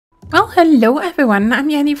Hello everyone, I'm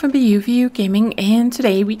Yeti from BUVU Gaming, and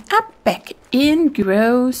today we are back in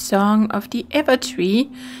Grow Song of the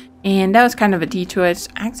Evertree. And that was kind of a detour. It's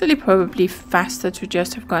actually probably faster to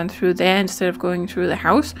just have gone through there instead of going through the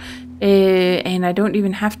house. And I don't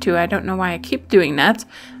even have to. I don't know why I keep doing that.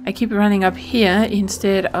 I keep running up here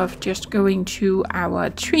instead of just going to our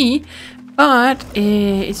tree. But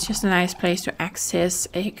it's just a nice place to access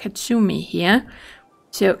a Katsumi here.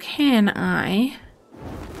 So can I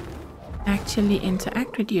actually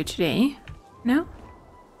interact with you today? No?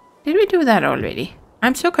 Did we do that already?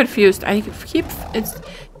 I'm so confused.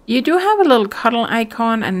 You do have a little cuddle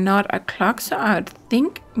icon and not a clock, so I would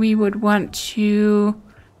think we would want to...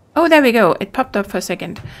 Oh, there we go. It popped up for a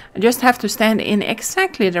second. I just have to stand in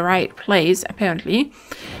exactly the right place, apparently.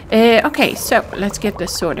 Okay, so let's get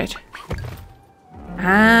this sorted.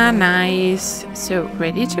 Ah, nice. So,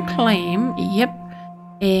 ready to claim. Yep.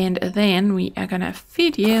 And then we are gonna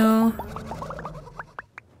feed you.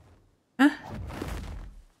 Huh?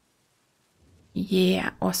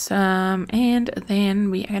 Yeah, awesome. And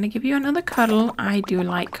then we are gonna give you another cuddle. I do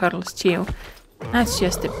like cuddles too. That's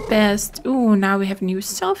just the best. Ooh, now we have new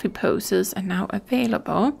selfie poses are now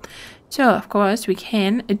available. So, of course, we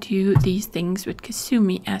can do these things with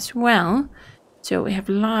Kasumi as well. So, we have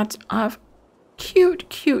lots of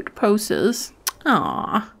cute poses.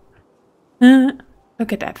 Aww.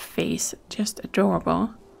 Look at that face. Just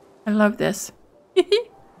adorable. I love this.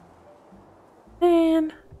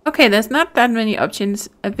 And okay, there's not that many options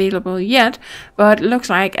available yet, but looks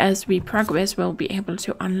like as we progress, we'll be able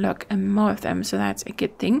to unlock more of them, so that's a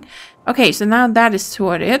good thing. Okay, so now that is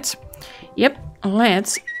sorted. Yep,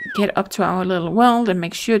 let's get up to our little world and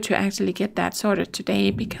make sure to actually get that sorted today,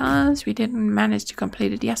 because we didn't manage to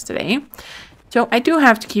complete it yesterday. So I do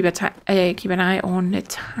have to keep an eye on the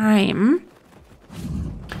time.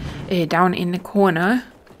 Down in the corner.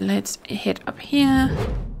 Let's head up here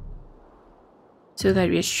so that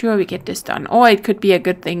we're sure we get this done. Or it could be a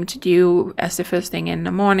good thing to do as the first thing in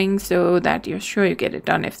the morning so that you're sure you get it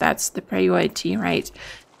done if that's the priority, right?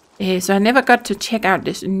 So I never got to check out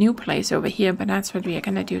this new place over here, but that's what we are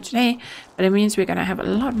gonna do today. But it means we're gonna have a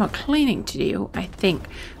lot more cleaning to do, I think.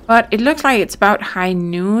 But it looks like it's about high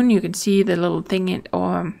noon. You can see the little thing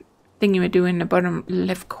thing you would do in the bottom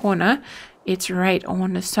left corner. It's right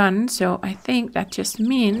on the sun, so I think that just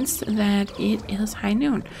means that it is high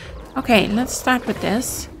noon. Okay, let's start with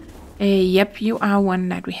this. Yep, you are one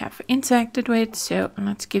that we have interacted with, so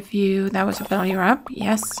let's give you... That was a value up,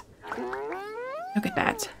 yes. Look at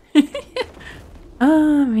that.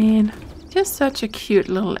 Oh, man. Just such a cute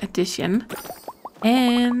little addition.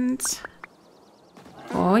 And...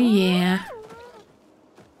 oh, yeah.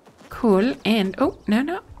 Cool, and... oh,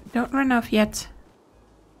 no, don't run off yet.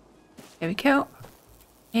 There we go.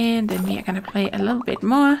 And then we are gonna play a little bit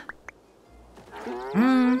more.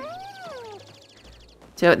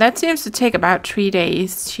 So that seems to take about 3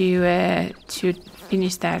 days to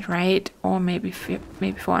finish that, right? Or maybe 4.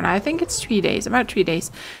 And I think it's 3 days, about 3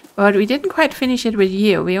 days. But we didn't quite finish it with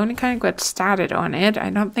you. We only kind of got started on it.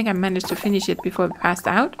 I don't think I managed to finish it before we passed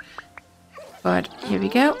out. But here we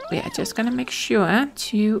go. We are just gonna make sure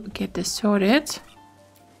to get this sorted.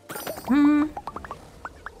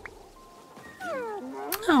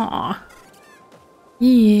 Aww.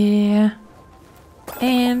 Yeah.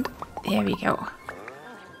 And there we go.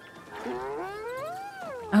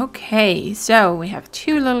 Okay, so we have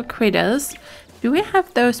 2 little critters. Do we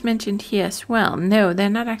have those mentioned here as well? No,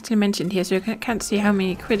 they're not actually mentioned here, so you can't see how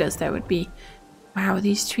many critters there would be. Wow,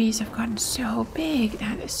 these trees have gotten so big.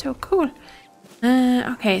 That is so cool.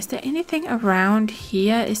 Okay, is there anything around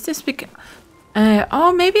here? Is this because...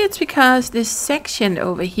 oh, maybe it's because this section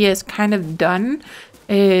over here is kind of done.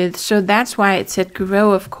 So that's why it said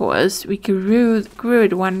grow, of course. We grew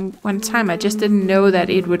it one time. I just didn't know that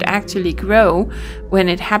it would actually grow when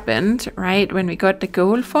it happened, right? When we got the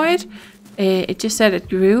goal for it. It just said it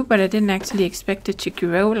grew, but I didn't actually expect it to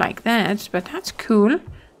grow like that. But that's cool.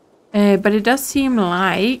 But it does seem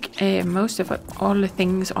like most of all the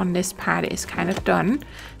things on this part is kind of done.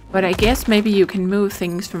 But I guess maybe you can move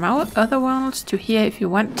things from our other worlds to here if you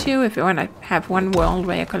want to. If you want to have one world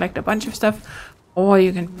where you collect a bunch of stuff. Or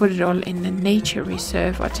you can put it all in the nature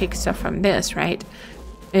reserve or take stuff from this, right?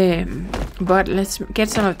 But let's get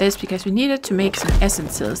some of this because we needed to make some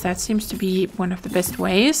essences. That seems to be one of the best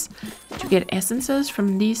ways to get essences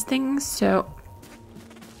from these things. So,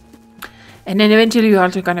 and then eventually we're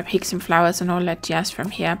also gonna pick some flowers and all that jazz from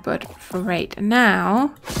here. But for right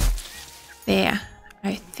now, there,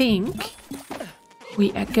 I think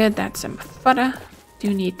we are good. That's some fodder.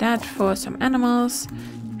 Do need that for some animals.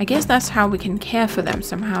 I guess that's how we can care for them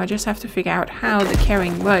somehow. I just have to figure out how the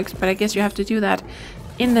caring works, but I guess you have to do that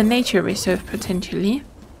in the nature reserve potentially.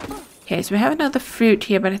 Okay, so we have another fruit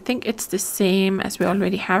here, but I think it's the same as we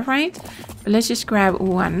already have, right? But let's just grab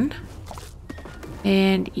one.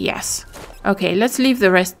 And yes. Okay, let's leave the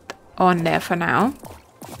rest on there for now.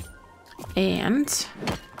 And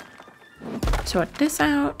sort this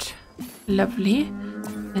out. Lovely.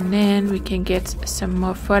 And then we can get some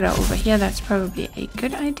more fodder over here. That's probably a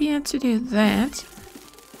good idea to do that.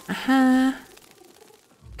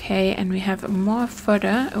 Okay, and we have more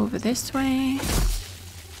fodder over this way.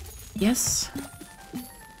 Yes.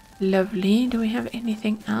 Lovely. Do we have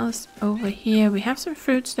anything else over here? We have some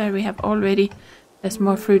fruits that we have already. There's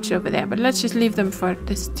more fruits over there, but let's just leave them for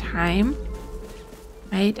this time.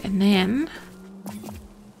 Right, and then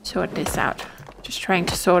sort this out. Just trying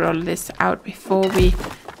to sort all this out before we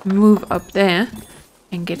move up there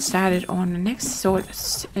and get started on the next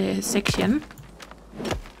section.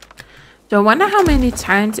 So I wonder how many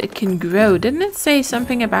times it can grow. Didn't it say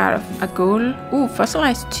something about a goal? Ooh,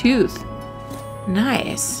 fossilized tooth.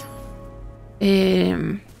 Nice.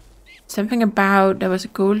 Something about there was a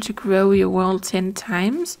goal to grow your world 10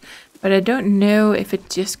 times. But I don't know if it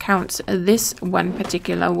just counts this one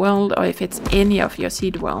particular world or if it's any of your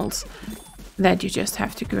seed worlds that you just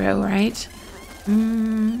have to grow, right?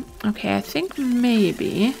 Okay, I think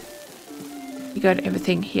maybe we got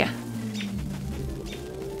everything here.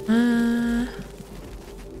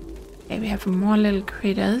 Okay, we have more little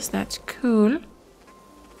critters. That's cool.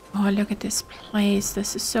 Oh, look at this place.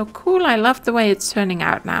 This is so cool. I love the way it's turning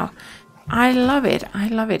out now. I love it. I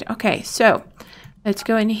love it. Okay, so let's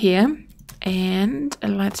go in here and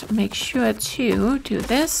let's make sure to do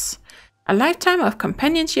this. A lifetime of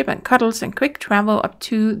companionship and cuddles and quick travel up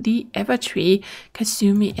to the Evertree.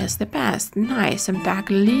 Kasumi is the best. Nice. Some dark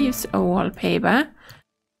leaves wallpaper.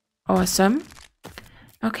 Awesome.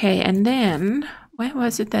 Okay, and then where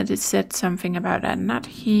was it that it said something about that? Not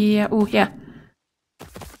here. Oh, here.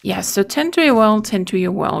 Yes, so tend to your world, tend to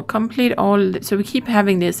your world. Complete all. So we keep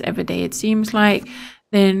having this every day, it seems like.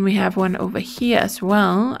 Then we have one over here as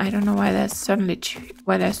well. I don't know why there's suddenly two.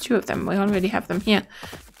 Well, there's two of them. We already have them here.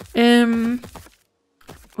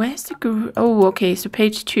 Where's the oh, okay, so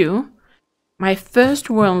page 2. My first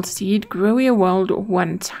world seed, grow your world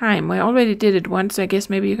 1 time. We already did it once, so I guess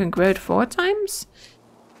maybe you can grow it 4 times.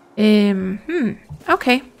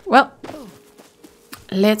 Okay, well,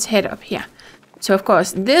 let's head up here. So of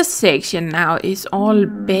course, this section now is all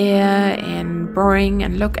bare and boring,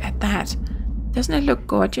 and look at that. Doesn't it look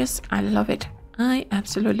gorgeous? I love it. I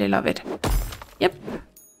absolutely love it. Yep.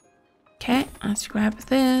 Okay, let's grab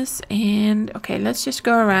this, and okay, let's just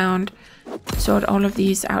go around, sort all of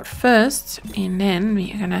these out first, and then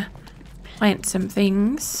we're gonna plant some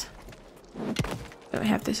things. So we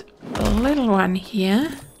have this little one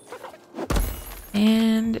here,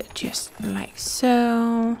 and just like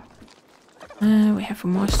so. We have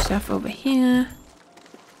more stuff over here.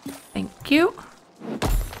 Thank you.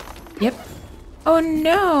 Yep. Oh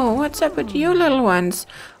no, what's up with you little ones?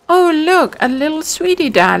 Oh look, a little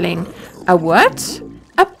sweetie darling. A what?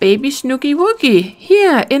 A baby Snooky Woogie.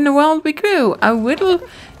 Here in the world we grew. A little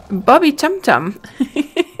Bobby Tum Tum.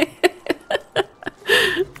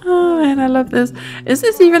 Oh man, I love this. Is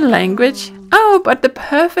this even language? Oh, but the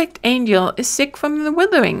perfect angel is sick from the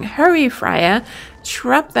withering. Hurry, Friar.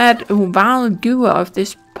 Shrub that vile goo of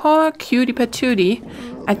this poor cutie patootie.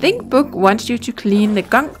 I think Book wants you to clean the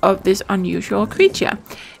gunk of this unusual creature.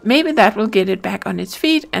 Maybe that will get it back on its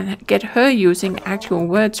feet and get her using actual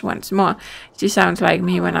words once more. She sounds like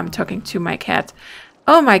me when I'm talking to my cat.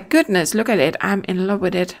 Oh my goodness, look at it. I'm in love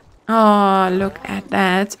with it. Oh, look at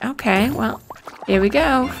that. Okay, well, here we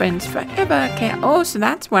go. Friends forever. Okay. Oh, so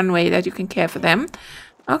that's one way that you can care for them.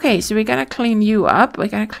 Okay, so we're gonna clean you up. We're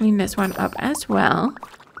gonna clean this one up as well.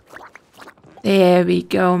 There we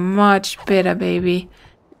go. Much better, baby.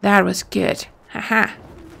 That was good. Haha.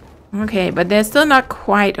 Okay, but they're still not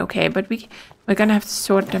quite okay. But we're gonna have to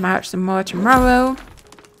sort them out some more tomorrow.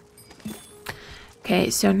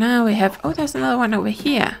 Okay, so now we have... Oh, there's another one over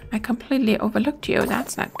here. I completely overlooked you.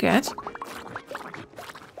 That's not good.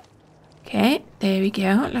 Okay, there we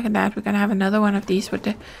go. Look at that. We're gonna have another one of these with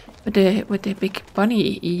the big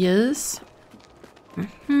bunny ears.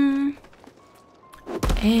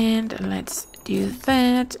 And let's do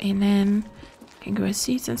that. And then we can grow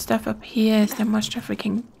seeds and stuff up here. Is there more stuff we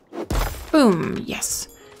can... Boom. Yes.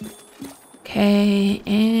 Okay,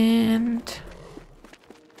 and...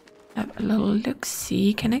 have a little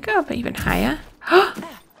look-see. Can I go up even higher?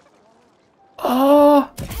 Oh!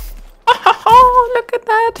 Oh, look at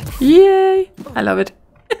that! Yay! I love it.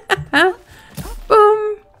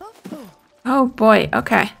 Boom! Oh boy,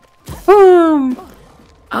 okay. Boom!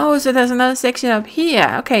 Oh, so there's another section up here.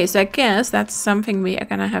 Okay, so I guess that's something we are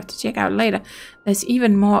gonna have to check out later. There's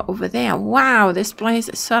even more over there. Wow, this place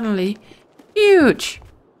is suddenly huge.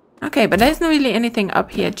 Okay, but there's not really anything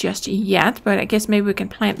up here just yet. But I guess maybe we can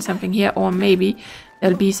plant something here. Or maybe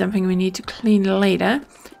there'll be something we need to clean later.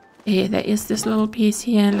 There is this little piece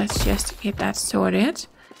here. Let's just get that sorted.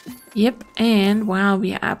 Yep, and while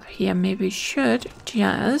we are up here, maybe we should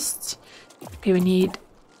just... Okay, we need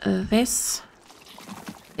this.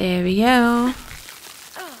 There we go.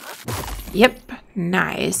 Yep,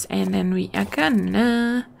 nice. And then we are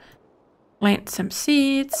gonna plant some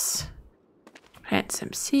seeds. Plant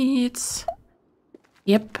some seeds.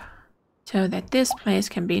 Yep. So that this place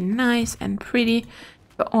can be nice and pretty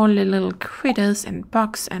for all the little critters and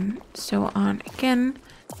bugs and so on again.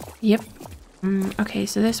 Yep. Okay,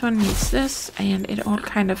 so this one needs this and it all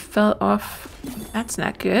kind of fell off. That's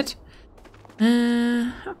not good.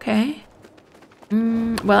 Okay.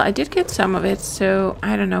 Well, I did get some of it, so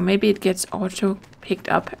I don't know. Maybe it gets auto picked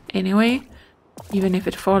up anyway, even if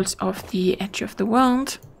it falls off the edge of the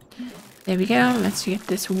world. There we go. Let's get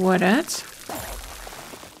this watered.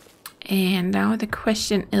 And now the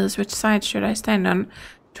question is, which side should I stand on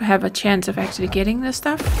to have a chance of actually getting this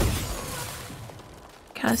stuff?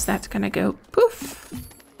 Because that's gonna go poof.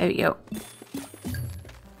 There we go.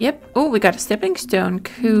 Yep. Oh, we got a stepping stone.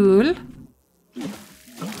 Cool.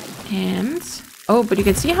 And... oh, but you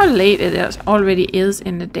can see how late it already is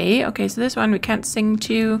in the day. Okay, so this one we can't sing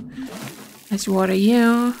to. Let's water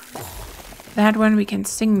you. That one we can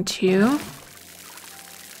sing to.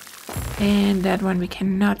 And that one we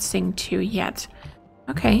cannot sing to yet.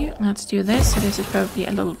 Okay, let's do this. So this is probably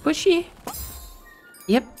a little bushy.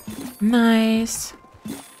 Yep, nice.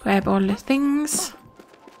 Grab all the things.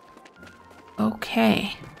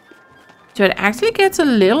 Okay. So it actually gets a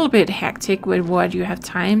little bit hectic with what you have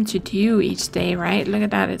time to do each day, right? Look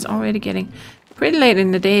at that. It's already getting pretty late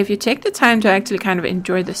in the day. If you take the time to actually kind of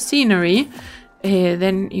enjoy the scenery,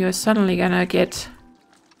 then you're suddenly gonna get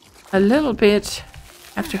a little bit...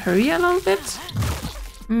 have to hurry a little bit.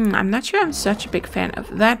 I'm not sure I'm such a big fan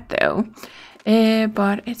of that, though.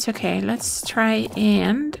 But it's okay. Let's try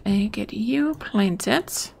and get you planted.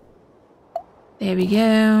 There we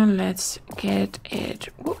go. Let's get it,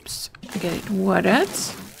 whoops, get it watered.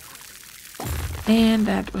 And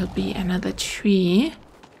that will be another tree.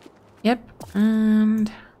 Yep,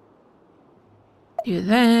 and do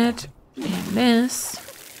that, and this.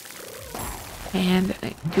 And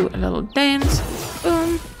do a little dance.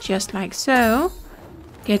 Boom, just like so.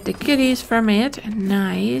 Get the goodies from it.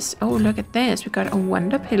 Nice. Oh, look at this. We got a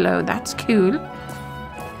wonder pillow. That's cool.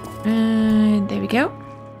 And there we go.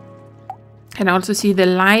 Can also see the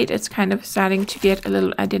light. It's kind of starting to get a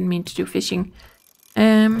little... I didn't mean to do fishing.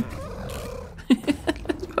 Let's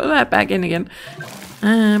pull that back in again.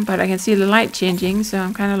 But I can see the light changing. So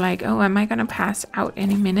I'm kind of like, oh, am I going to pass out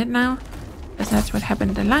any minute now? Because that's what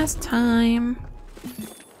happened the last time.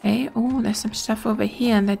 Okay. Oh, there's some stuff over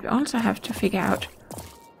here that we also have to figure out.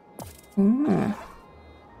 Ooh.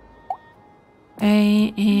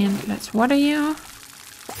 Okay, and let's water you.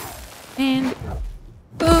 And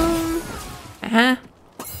boom.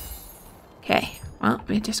 Okay, well,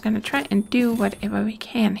 we're just gonna try and do whatever we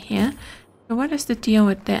can here. So what is the deal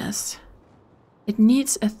with this? It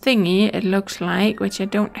needs a thingy, it looks like, which I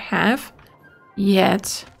don't have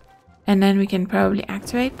yet. And then we can probably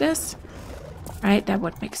activate this. Right, that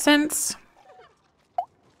would make sense.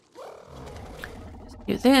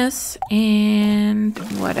 Do this and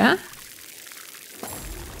water.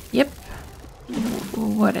 Yep.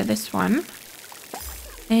 Water this one.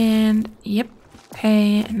 And yep.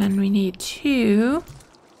 Okay, and then we need to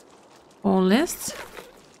all this.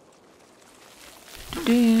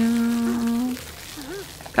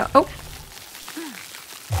 Go. Oh.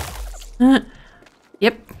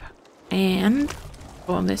 Yep. And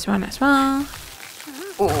all this one as well.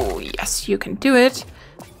 Oh, yes, you can do it.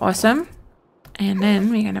 Awesome. And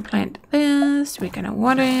then we're gonna plant this. We're gonna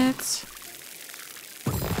water it.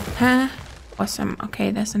 Awesome.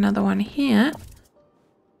 Okay, there's another one here.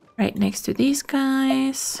 Right next to these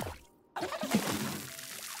guys.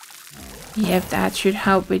 Yep, that should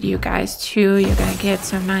help with you guys too. You're gonna get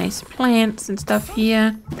some nice plants and stuff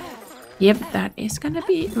here. Yep, that is gonna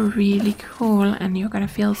be really cool. And you're gonna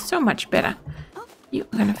feel so much better. You're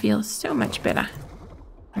gonna feel so much better.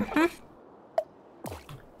 Okay.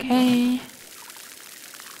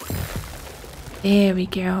 There we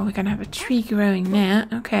go. We're gonna have a tree growing there.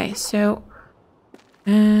 Okay, so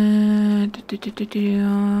you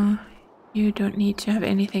don't need to have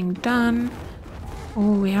anything done.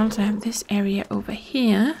 Oh, we also have this area over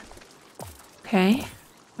here. Okay.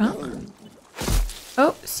 Well.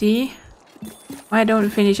 Oh, see? Why don't we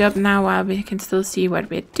finish up now while we can still see what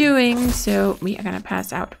we're doing? So we are gonna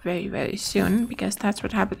pass out very, very soon because that's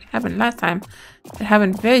what happened last time. It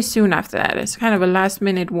happened very soon after that. It's kind of a last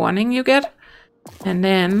minute warning you get. And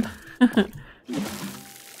then...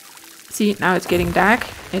 see, now it's getting dark.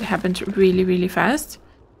 It happens really, really fast.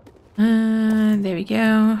 There we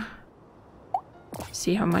go.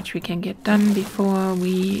 See how much we can get done before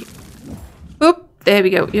we... Oop! There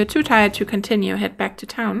we go. You're too tired to continue. Head back to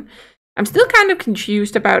town. I'm still kind of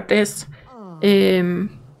confused about this.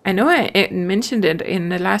 I know I mentioned it in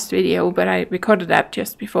the last video, but I recorded that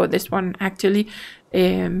just before this one, actually.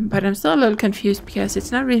 But I'm still a little confused because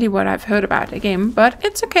it's not really what I've heard about the game, but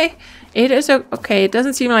it's okay. It is okay. It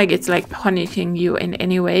doesn't seem like it's like punishing you in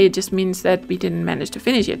any way. It just means that we didn't manage to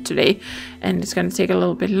finish it today, and it's going to take a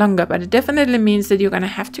little bit longer, but it definitely means that you're going to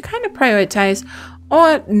have to kind of prioritize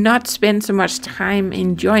or not spend so much time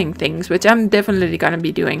enjoying things, which I'm definitely going to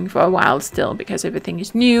be doing for a while still, because everything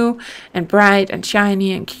is new and bright and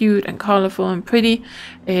shiny and cute and colorful and pretty,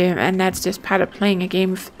 and that's just part of playing a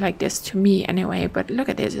game like this to me anyway. But look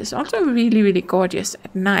at this, it's also really, really gorgeous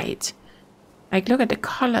at night. Like, look at the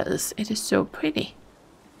colors, it is so pretty.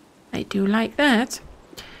 I do like that.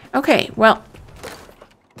 Okay, well,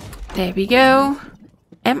 there we go.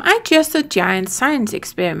 Am I just a giant science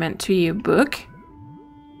experiment to you, book?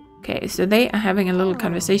 Okay, so they are having a little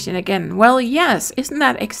conversation again. Well, yes, isn't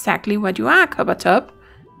that exactly what you are, Coppertop?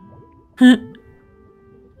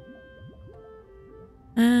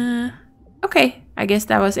 Okay, I guess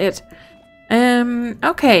that was it.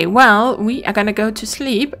 Okay, well, we are gonna go to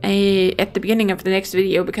sleep at the beginning of the next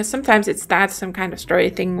video, because sometimes it starts some kind of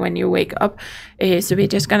story thing when you wake up. So we're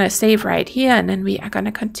just gonna save right here, and then we are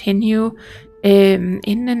gonna continue in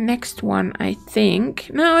the next one, I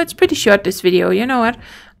think. No, it's pretty short, this video. You know what?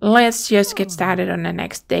 Let's just get started on the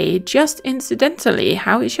next day. Just incidentally,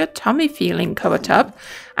 how is your tummy feeling, Coppertop?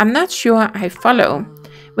 I'm not sure I follow.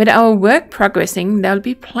 With our work progressing, there'll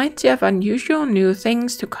be plenty of unusual new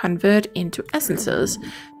things to convert into essences.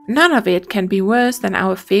 None of it can be worse than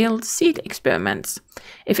our failed seed experiments.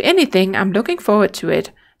 If anything, I'm looking forward to it.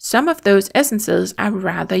 Some of those essences are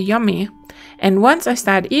rather yummy. And once I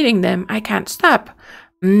start eating them, I can't stop.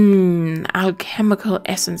 Alchemical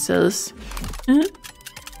essences.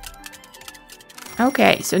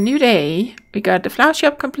 Okay, so new day. We got the flower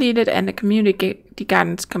shop completed and the community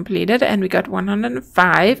gardens completed, and we got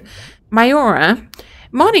 105. Mayora.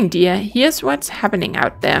 Morning, dear. Here's what's happening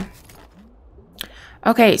out there.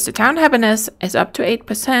 Okay, so town happiness is up to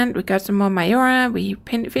 8%. We got some more Mayora. We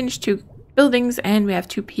finished 2 buildings, and we have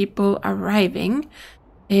 2 people arriving.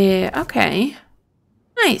 Okay.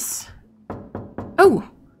 Nice. Oh.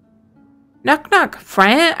 Knock, knock.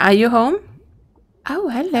 Freya, are you home? Oh,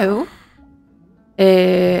 hello.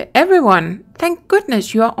 Everyone, thank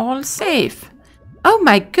goodness you are all safe. Oh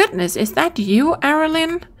my goodness, is that you,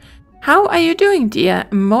 Aralyn? How are you doing, dear?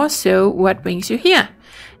 More so, what brings you here?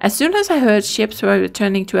 As soon as I heard ships were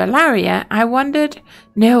returning to Alaria, I wondered...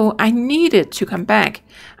 No, I needed to come back.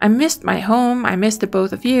 I missed my home, I missed the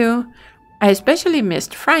both of you. I especially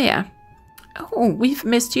missed Freya. Oh, we've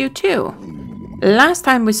missed you too. Last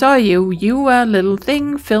time we saw you, you were a little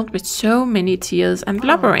thing filled with so many tears and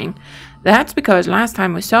blubbering. That's because last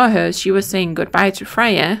time we saw her, she was saying goodbye to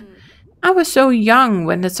Freya. I was so young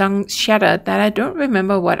when the song shattered that I don't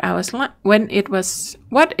remember what it was like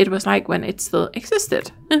when it still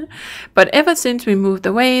existed. But ever since we moved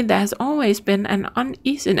away, there has always been an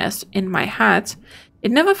uneasiness in my heart.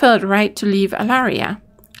 It never felt right to leave Alaria,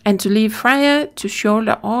 and to leave Freya to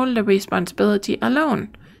shoulder all the responsibility alone.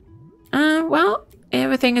 Well,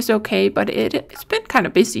 everything is okay, but it's been kind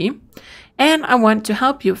of busy. And I want to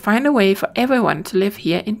help you find a way for everyone to live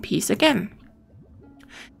here in peace again.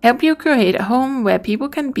 Help you create a home where people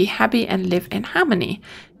can be happy and live in harmony.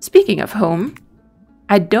 Speaking of home,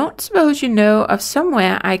 I don't suppose you know of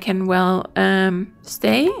somewhere I can, well,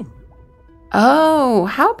 stay? Oh,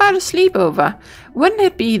 how about a sleepover? Wouldn't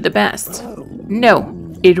it be the best? No,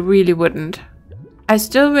 it really wouldn't. I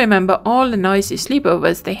still remember all the noisy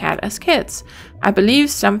sleepovers they had as kids. I believe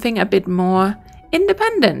something a bit more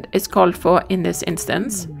independent is called for in this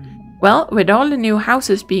instance. Well, with all the new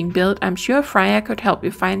houses being built, I'm sure Freya could help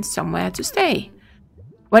you find somewhere to stay.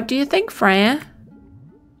 What do you think, Freya?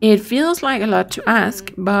 It feels like a lot to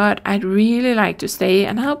ask, but I'd really like to stay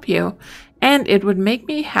and help you, and it would make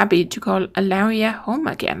me happy to call Alaria home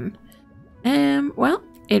again. Well,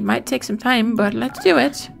 it might take some time, but let's do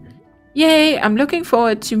it. Yay, I'm looking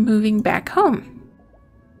forward to moving back home.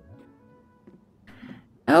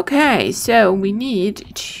 Okay, so we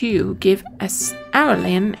need to give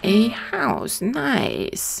Arlen a house.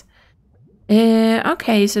 Nice.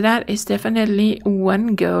 Okay, so that is definitely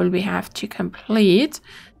one goal we have to complete.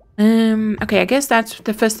 Okay, I guess that's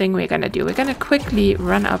the first thing we're gonna do. We're gonna quickly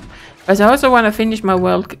run up, because I also want to finish my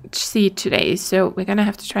world seed today, so we're gonna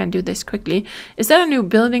have to try and do this quickly. Is that a new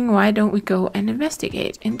building? Why don't we go and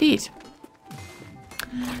investigate? Indeed.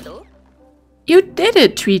 You did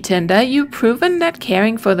it, tree tender. You've proven that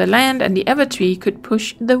caring for the land and the Evertree could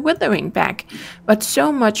push the withering back. But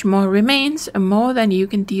so much more remains, more than you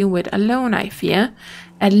can deal with alone, I fear.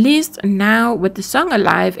 At least now, with the song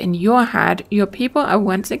alive in your heart, your people are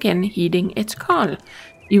once again heeding its call.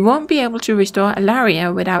 You won't be able to restore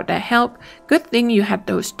Alaria without their help. Good thing you had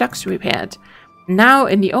those ducks repaired. Now,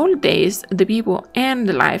 in the old days, the people and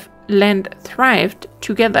the land thrived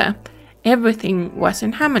together. Everything was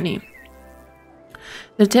in harmony.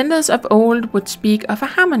 The tenders of old would speak of a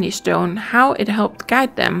harmony stone, how it helped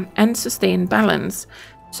guide them and sustain balance.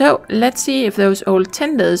 So let's see if those old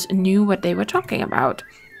tenders knew what they were talking about.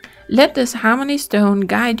 Let this harmony stone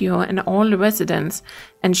guide you and all the residents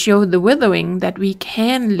and show the withering that we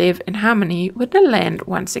can live in harmony with the land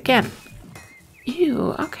once again.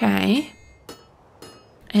 Ew, okay.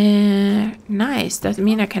 Nice. Does it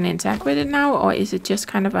mean I can interact with it now, or is it just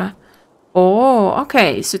kind of a... Oh,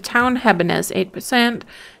 okay. So town happiness 8%.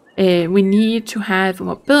 We need to have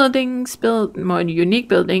more buildings, more unique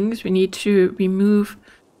buildings. We need to remove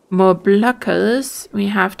more blockers. We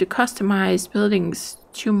have to customize buildings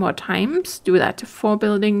 2 more times. Do that to 4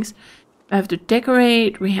 buildings. We have to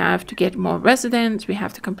decorate. We have to get more residents. We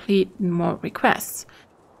have to complete more requests.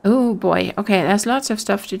 Oh boy. Okay, there's lots of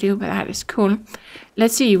stuff to do, but that is cool.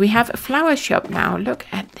 Let's see. We have a flower shop now. Look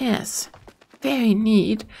at this. Very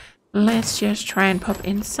neat. Let's just try and pop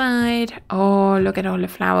inside. Oh, look at all the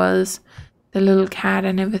flowers. The little cat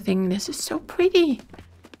and everything. This is so pretty.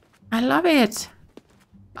 I love it.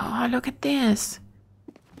 Oh, look at this.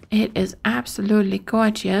 It is absolutely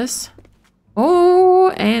gorgeous.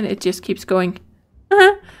 Oh, and it just keeps going.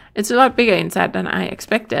 It's a lot bigger inside than I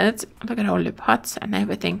expected. Look at all the pots and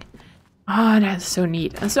everything. Oh, that's so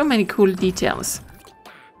neat. And so many cool details.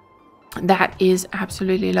 That is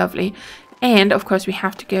absolutely lovely. And of course we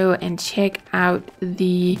have to go and check out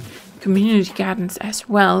the community gardens as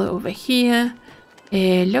well over here.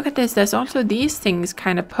 Look at this. There's also these things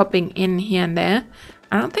kind of popping in here and there.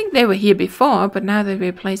 I don't think they were here before, but now that we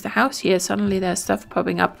replaced the house here, suddenly there's stuff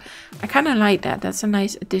popping up. I kind of like that. That's a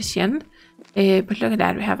nice addition. But look at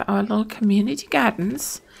that. We have our little community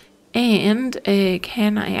gardens. And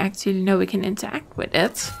can I actually... No, we can interact with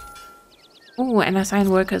it. Oh, and assign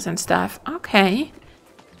workers and stuff. Okay.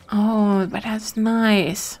 Oh, but that's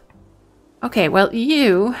nice. Okay, well,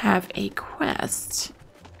 you have a quest.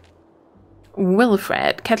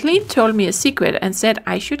 Wilfred. Kathleen told me a secret and said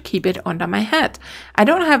I should keep it under my hat. I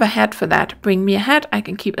don't have a hat for that. Bring me a hat I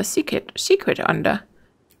can keep a secret under.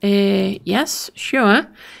 Yes, sure.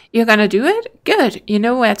 You're gonna do it? Good. You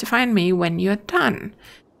know where to find me when you're done.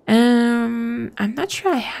 I'm not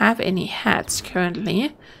sure I have any hats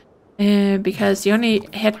currently. Because the only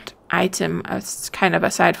hat item kind of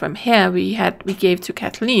aside from hair we gave to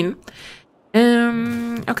Kathleen.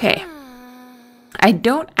 Okay. I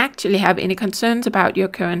don't actually have any concerns about your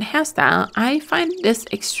current hairstyle. I find this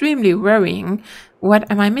extremely worrying.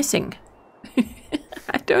 What am I missing?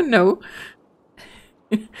 I don't know.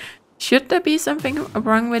 Should there be something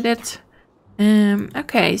wrong with it?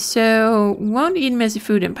 Okay, so won't eat messy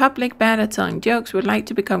food in public, bad at telling jokes, would like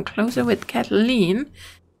to become closer with Kathleen.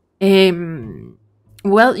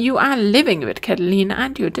 Well, you are living with Kathleen,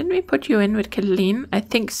 aren't you? Didn't we put you in with Kathleen? I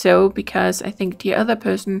think so, because I think the other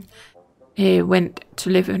person went to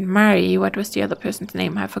live with Mary. What was the other person's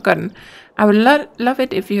name? I've forgotten. I would love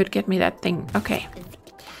it if you would get me that thing. Okay.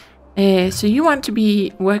 So you want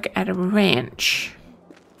to work at a ranch.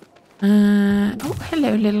 Oh,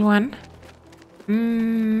 hello, little one.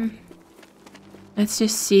 Let's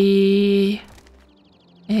just see.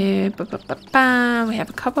 We have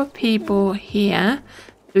a couple of people here.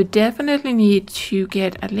 We definitely need to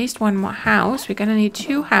get at least one more house. We're gonna need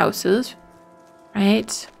 2 houses.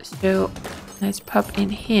 Right, so let's pop in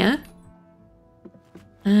here.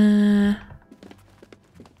 Huh?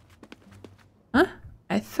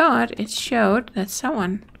 I thought it showed that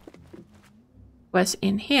someone was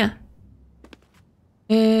in here.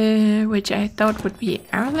 Which I thought would be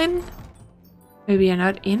Arlen. Maybe you're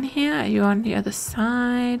not in here. Are you on the other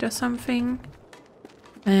side or something?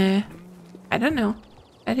 I don't know.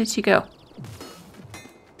 Where did she go?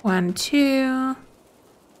 1, 2.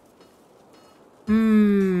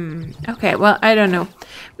 Okay, well, I don't know.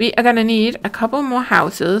 We are gonna need a couple more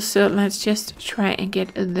houses, so let's just try and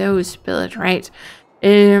get those built, right? How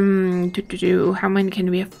many can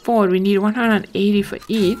we afford? We need 180 for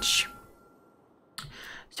each.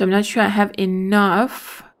 So I'm not sure I have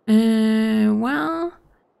enough. Well,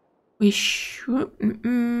 we should...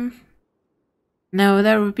 No,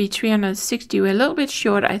 that would be 360. We're a little bit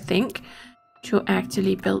short, I think, to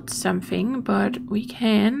actually build something. But we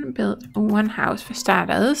can build one house for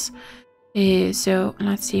starters. So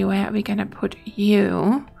let's see, where are we gonna put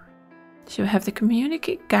you? So we have the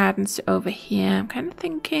community gardens over here. I'm kind of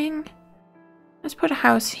thinking, let's put a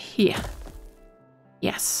house here.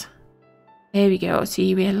 Yes. There we go.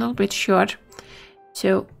 See, we're a little bit short.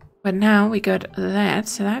 So, but now we got that,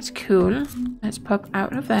 so that's cool. Let's pop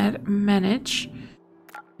out of that. Manage.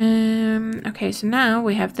 Okay, so now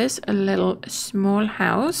we have this little small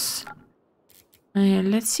house.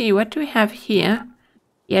 Let's see, what do we have here?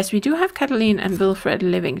 Yes, we do have Kathleen and Wilfred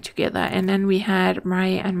living together. And then we had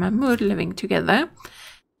Maria and Mahmoud living together.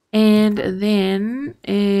 And then,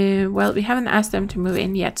 well, we haven't asked them to move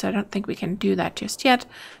in yet, so I don't think we can do that just yet.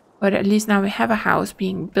 But at least now we have a house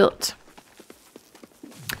being built.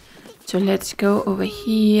 So let's go over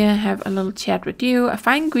here, have a little chat with you. A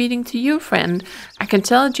fine greeting to you, friend. I can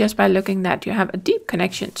tell just by looking that you have a deep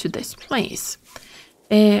connection to this place.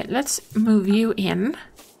 Let's move you in.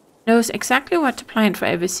 Knows exactly what to plant for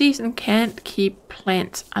every season. Can't keep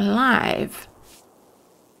plants alive.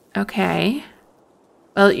 Okay.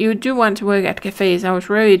 Well, you do want to work at cafes. I was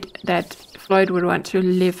worried that Floyd would want to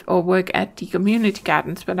live or work at the community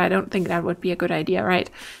gardens, but I don't think that would be a good idea, right?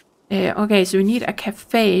 Okay, so we need a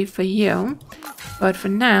cafe for you. But for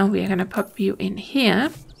now, we are going to pop you in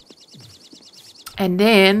here. And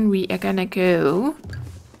then we are going to go...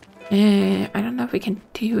 I don't know if we can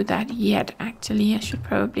do that yet, actually. I should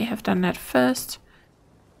probably have done that first.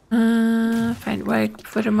 Find work,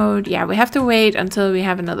 photo mode. Yeah, we have to wait until we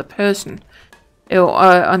have another person.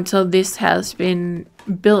 Or until this has been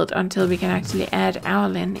built, until we can actually add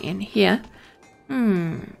Owlin in here.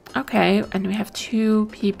 Okay, and we have 2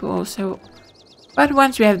 people, so... But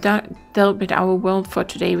once we have dealt with our world for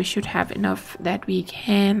today, we should have enough that we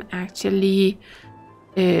can actually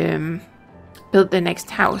build the next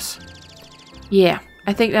house. Yeah,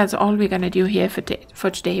 I think that's all we're gonna do here for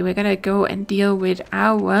today. We're gonna go and deal with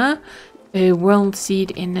our world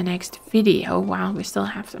seed in the next video while we still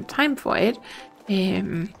have some time for it.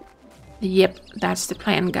 Yep, that's the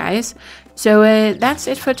plan, guys. So that's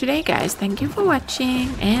it for today, guys. Thank you for watching,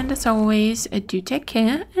 and as always, do take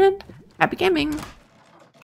care and happy gaming.